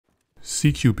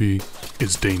CQB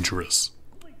is dangerous.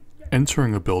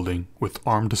 Entering a building with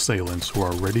armed assailants who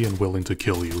are ready and willing to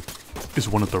kill you is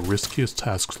one of the riskiest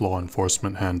tasks law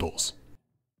enforcement handles.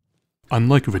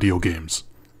 Unlike video games,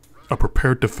 a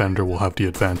prepared defender will have the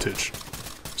advantage,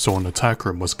 so an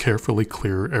attacker must carefully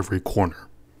clear every corner.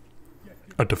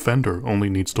 A defender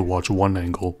only needs to watch one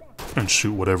angle and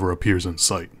shoot whatever appears in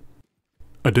sight.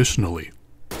 Additionally,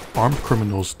 armed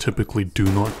criminals typically do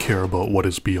not care about what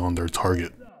is beyond their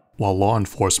target, while law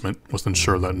enforcement must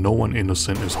ensure that no one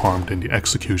innocent is harmed in the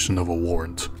execution of a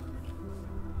warrant.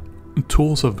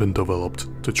 Tools have been developed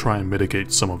to try and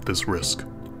mitigate some of this risk,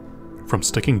 from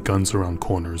sticking guns around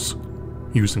corners,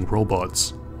 using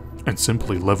robots, and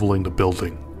simply leveling the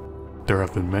building. There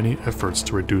have been many efforts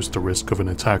to reduce the risk of an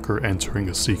attacker entering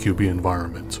a CQB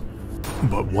environment,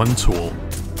 but one tool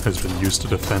has been used to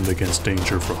defend against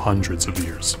danger for hundreds of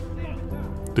years.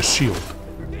 The shield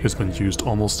has been used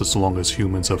almost as long as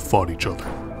humans have fought each other.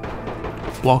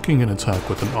 Blocking an attack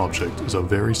with an object is a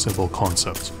very simple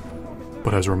concept,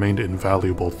 but has remained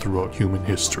invaluable throughout human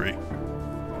history.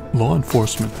 Law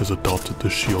enforcement has adopted the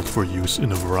shield for use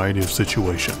in a variety of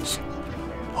situations.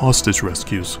 Hostage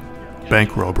rescues,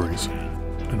 bank robberies,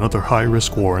 and other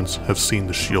high-risk warrants have seen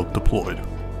the shield deployed.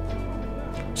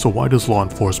 So why does law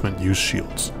enforcement use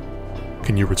shields?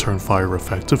 Can you return fire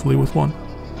effectively with one?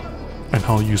 And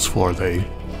how useful are they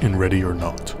in Ready or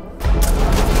Not?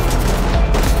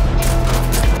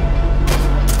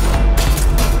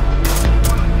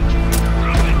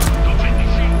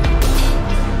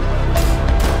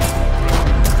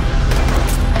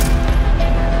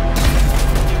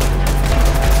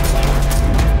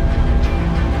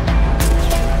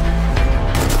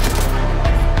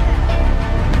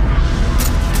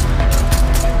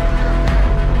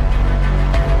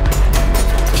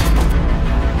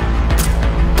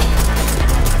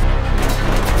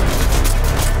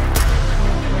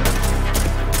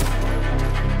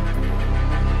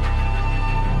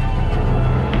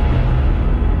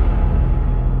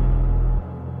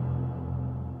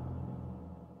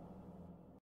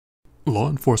 Law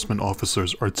enforcement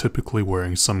officers are typically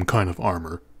wearing some kind of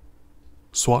armor.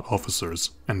 SWAT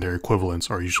officers and their equivalents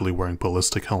are usually wearing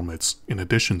ballistic helmets in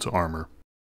addition to armor.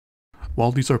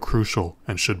 While these are crucial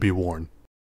and should be worn,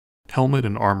 helmet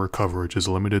and armor coverage is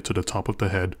limited to the top of the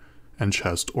head and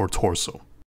chest or torso.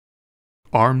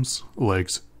 Arms,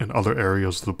 legs, and other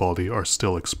areas of the body are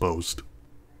still exposed.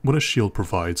 What a shield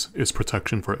provides is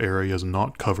protection for areas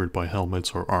not covered by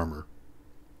helmets or armor.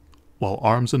 While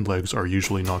arms and legs are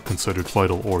usually not considered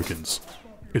vital organs,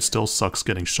 it still sucks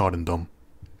getting shot in them.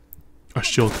 A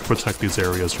shield can protect these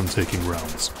areas from taking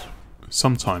rounds.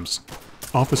 Sometimes,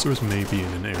 officers may be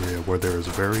in an area where there is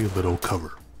very little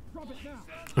cover.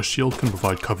 A shield can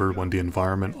provide cover when the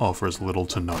environment offers little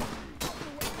to none.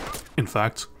 In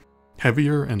fact,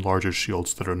 heavier and larger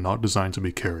shields that are not designed to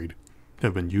be carried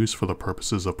have been used for the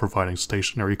purposes of providing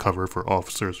stationary cover for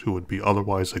officers who would be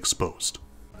otherwise exposed.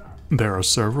 There are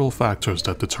several factors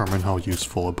that determine how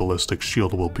useful a ballistic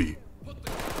shield will be.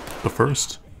 The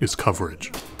first is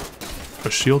coverage. A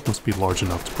shield must be large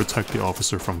enough to protect the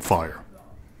officer from fire.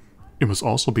 It must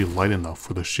also be light enough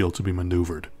for the shield to be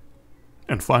maneuvered.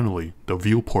 And finally, the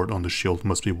viewport on the shield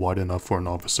must be wide enough for an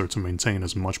officer to maintain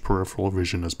as much peripheral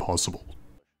vision as possible.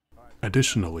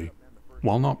 Additionally,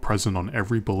 while not present on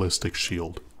every ballistic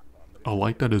shield, a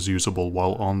light that is usable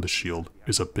while on the shield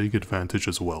is a big advantage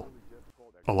as well.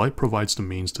 A light provides the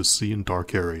means to see in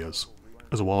dark areas,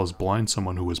 as well as blind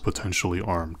someone who is potentially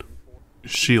armed.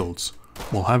 Shields,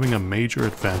 while having a major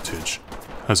advantage,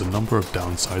 has a number of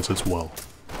downsides as well.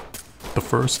 The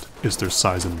first is their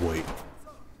size and weight.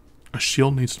 A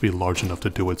shield needs to be large enough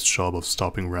to do its job of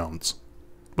stopping rounds,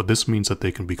 but this means that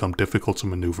they can become difficult to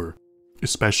maneuver,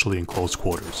 especially in close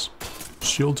quarters.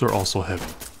 Shields are also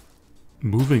heavy.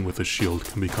 Moving with a shield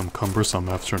can become cumbersome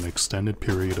after an extended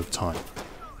period of time.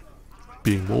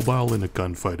 Being mobile in a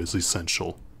gunfight is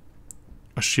essential.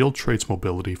 A shield trades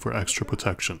mobility for extra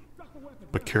protection,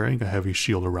 but carrying a heavy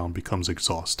shield around becomes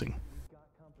exhausting.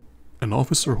 An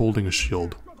officer holding a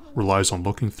shield relies on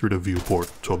looking through the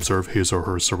viewport to observe his or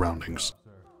her surroundings.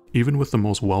 Even with the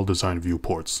most well-designed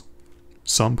viewports,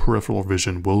 some peripheral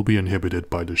vision will be inhibited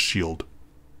by the shield.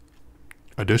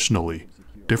 Additionally,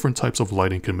 different types of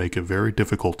lighting can make it very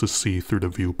difficult to see through the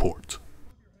viewport.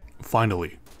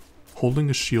 Finally,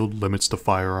 holding a shield limits the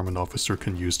firearm an officer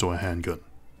can use to a handgun.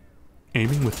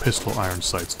 Aiming with pistol iron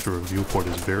sights through a viewport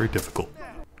is very difficult,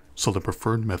 so the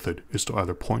preferred method is to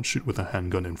either point shoot with a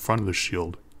handgun in front of the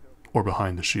shield or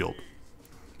behind the shield.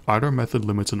 Either method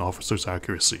limits an officer's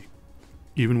accuracy,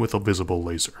 even with a visible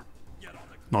laser.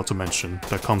 Not to mention,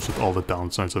 that comes with all the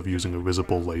downsides of using a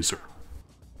visible laser.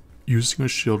 Using a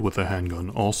shield with a handgun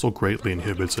also greatly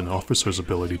inhibits an officer's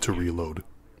ability to reload.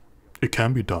 It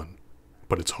can be done,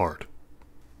 but it's hard.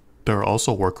 There are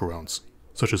also workarounds,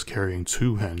 such as carrying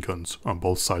 2 handguns on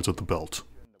both sides of the belt.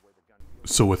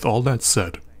 So with all that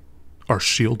said, are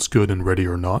shields good in Ready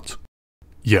or Not?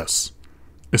 Yes,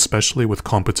 especially with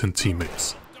competent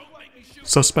teammates.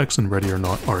 Suspects in Ready or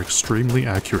Not are extremely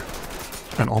accurate,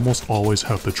 and almost always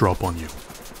have the drop on you.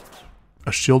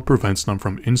 A shield prevents them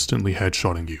from instantly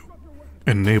headshotting you,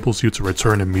 and enables you to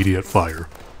return immediate fire.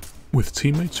 With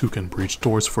teammates who can breach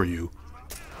doors for you,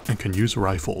 and can use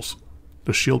rifles,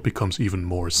 the shield becomes even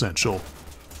more essential.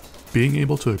 Being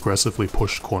able to aggressively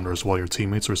push corners while your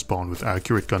teammates respond with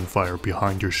accurate gunfire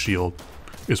behind your shield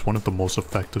is one of the most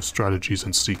effective strategies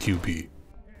in CQB.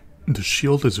 The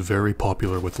shield is very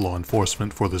popular with law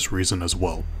enforcement for this reason as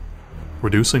well.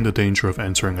 Reducing the danger of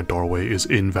entering a doorway is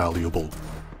invaluable,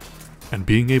 and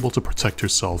being able to protect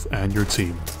yourself and your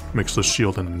team makes the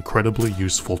shield an incredibly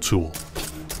useful tool.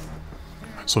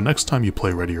 So next time you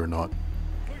play Ready or Not,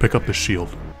 pick up the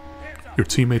shield. Your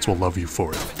teammates will love you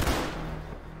for it.